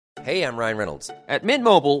Hey, I'm Ryan Reynolds. At Mint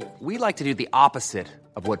Mobile, we like to do the opposite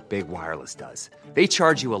of what Big Wireless does. They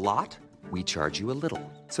charge you a lot, we charge you a little.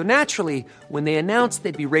 So naturally, when they announced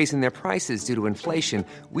they'd be raising their prices due to inflation,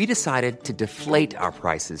 we decided to deflate our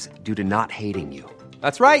prices due to not hating you.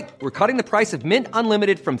 That's right. We're cutting the price of Mint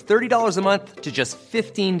Unlimited from $30 a month to just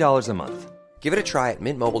 $15 a month. Give it a try at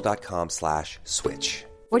mintmobile.com/switch.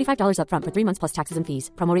 $45 up front for 3 months plus taxes and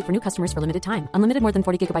fees. Promo rate for new customers for limited time. Unlimited more than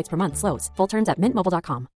 40 gigabytes per month. Slows full terms at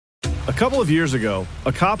mintmobile.com. A couple of years ago,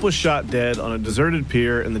 a cop was shot dead on a deserted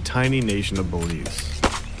pier in the tiny nation of Belize.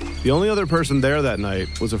 The only other person there that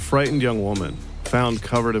night was a frightened young woman, found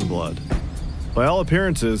covered in blood. By all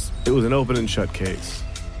appearances, it was an open and shut case.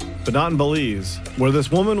 But not in Belize, where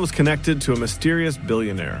this woman was connected to a mysterious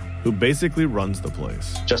billionaire who basically runs the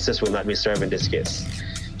place. Justice will not be served in this case.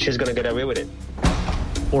 She's going to get away with it.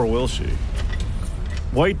 Or will she?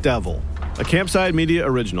 White Devil, a Campside Media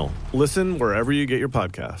original. Listen wherever you get your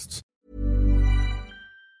podcasts.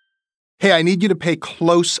 Hey, I need you to pay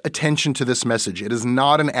close attention to this message. It is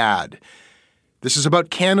not an ad. This is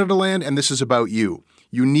about Canadaland, and this is about you.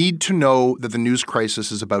 You need to know that the news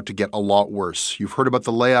crisis is about to get a lot worse. You've heard about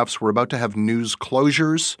the layoffs. We're about to have news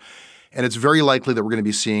closures, and it's very likely that we're going to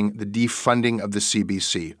be seeing the defunding of the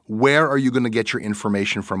CBC. Where are you going to get your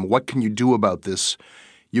information from? What can you do about this?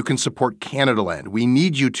 You can support Canadaland. We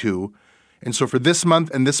need you to. And so for this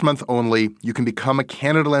month and this month only, you can become a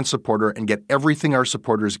Canadaland supporter and get everything our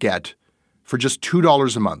supporters get for just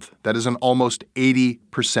 $2 a month. That is an almost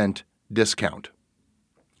 80% discount.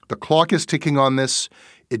 The clock is ticking on this.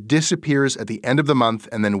 It disappears at the end of the month,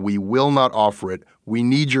 and then we will not offer it. We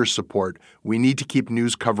need your support. We need to keep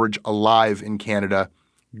news coverage alive in Canada.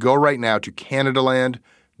 Go right now to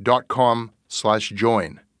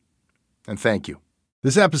canadaland.com/join. And thank you.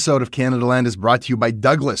 This episode of Canadaland is brought to you by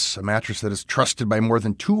Douglas, a mattress that is trusted by more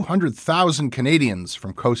than 200,000 Canadians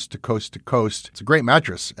from coast to coast to coast. It's a great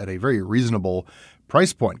mattress at a very reasonable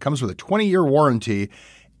price point. Comes with a 20-year warranty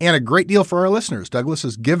and a great deal for our listeners. Douglas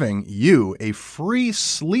is giving you a free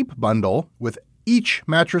sleep bundle with each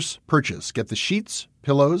mattress purchase. Get the sheets,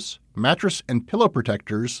 pillows, mattress, and pillow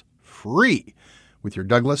protectors free with your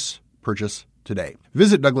Douglas purchase today.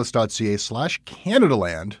 Visit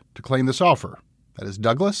douglas.ca/Canadaland to claim this offer. That is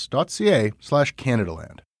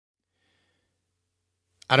douglas.ca/Canadaland.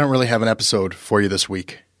 I don't really have an episode for you this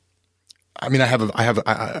week. I mean, I have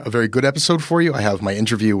a very good episode for you. I have my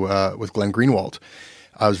interview with Glenn Greenwald.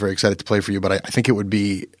 I was very excited to play for you, but I think it would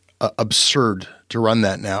be absurd to run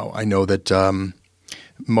that now. I know that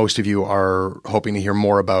most of you are hoping to hear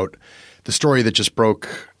more about the story that just broke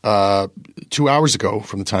 2 hours ago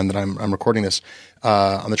from the time that I'm recording this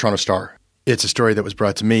on the Toronto Star. It's a story that was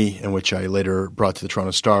brought to me, in which I later brought to the Toronto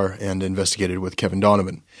Star and investigated with Kevin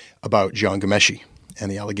Donovan about Jian Ghomeshi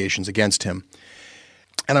and the allegations against him.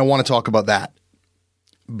 And I want to talk about that,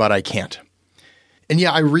 but I can't. And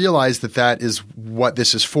yeah, I realize that that is what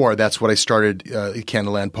this is for. That's what I started the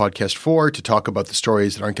Canadaland podcast for, to talk about the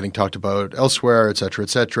stories that aren't getting talked about elsewhere, et cetera, et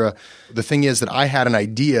cetera. The thing is that I had an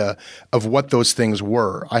idea of what those things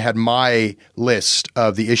were. I had my list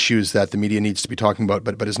of the issues that the media needs to be talking about,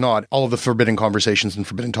 but is not. All of the forbidden conversations and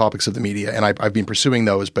forbidden topics of the media, and I've been pursuing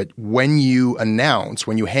those. But when you announce,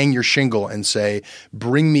 when you hang your shingle and say,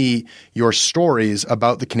 bring me your stories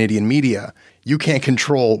about the Canadian media, you can't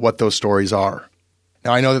control what those stories are.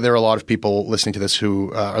 Now, I know that there are a lot of people listening to this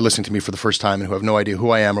who are listening to me for the first time and who have no idea who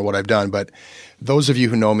I am or what I've done, but those of you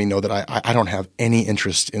who know me know that I don't have any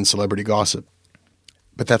interest in celebrity gossip.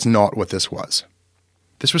 But that's not what this was.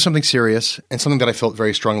 This was something serious and something that I felt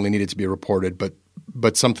very strongly needed to be reported, but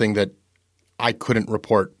something that I couldn't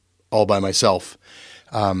report all by myself.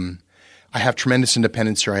 I have tremendous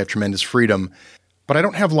independence here. I have tremendous freedom, but I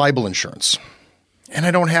don't have libel insurance. And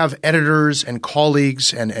I don't have editors and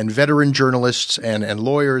colleagues and veteran journalists and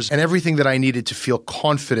lawyers and everything that I needed to feel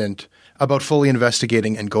confident about fully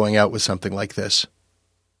investigating and going out with something like this.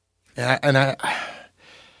 And I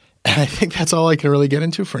think that's all I can really get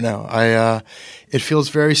into for now. It feels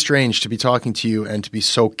very strange to be talking to you and to be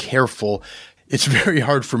so careful. It's very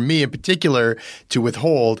hard for me in particular to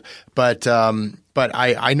withhold, but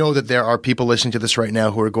I know that there are people listening to this right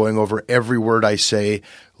now who are going over every word I say,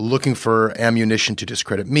 looking for ammunition to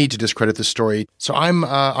discredit me, to discredit the story. So I'm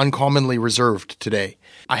uncommonly reserved today.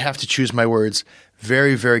 I have to choose my words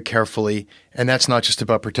very, very carefully, and that's not just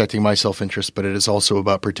about protecting my self-interest, but it is also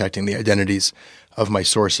about protecting the identities of my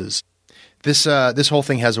sources. This whole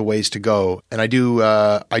thing has a ways to go, and I do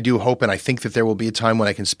hope and I think that there will be a time when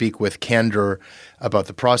I can speak with candor about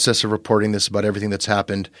the process of reporting this, about everything that's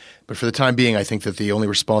happened. But for the time being, I think that the only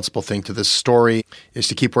responsible thing to this story is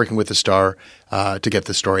to keep working with the Star to get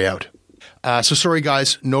the story out. So sorry,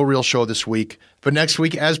 guys, no real show this week. But next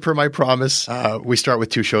week, as per my promise, we start with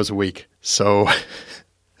 2 shows a week. So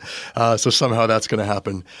somehow that's going to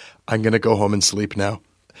happen. I'm going to go home and sleep now.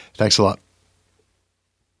 Thanks a lot.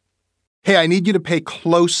 Hey, I need you to pay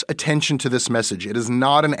close attention to this message. It is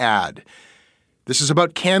not an ad. This is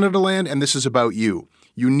about Canadaland, and this is about you.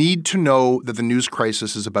 You need to know that the news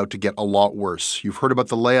crisis is about to get a lot worse. You've heard about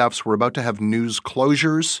the layoffs. We're about to have news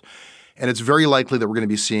closures, and it's very likely that we're going to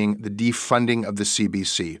be seeing the defunding of the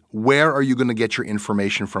CBC. Where are you going to get your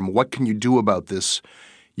information from? What can you do about this?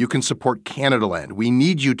 You can support Canadaland. We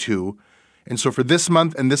need you to. And so for this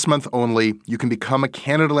month and this month only, you can become a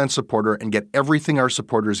Canadaland supporter and get everything our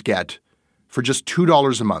supporters get for just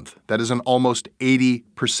 $2 a month. That is an almost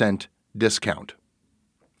 80% discount.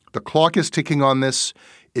 The clock is ticking on this.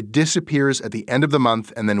 It disappears at the end of the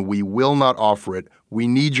month, and then we will not offer it. We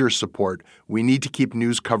need your support. We need to keep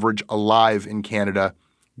news coverage alive in Canada.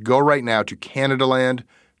 Go right now to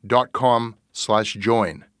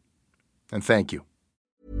canadaland.com/join. And thank you.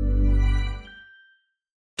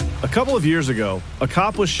 A couple of years ago, a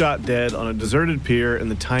cop was shot dead on a deserted pier in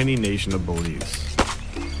the tiny nation of Belize.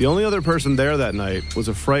 The only other person there that night was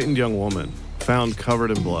a frightened young woman, found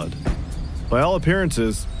covered in blood. By all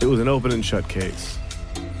appearances, it was an open and shut case.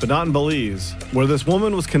 But not in Belize, where this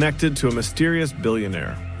woman was connected to a mysterious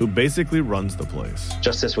billionaire who basically runs the place.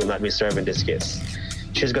 Justice will not be served in this case.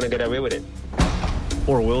 She's going to get away with it.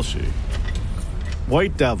 Or will she?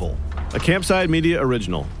 White Devil, a Campside Media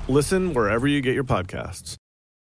original. Listen wherever you get your podcasts.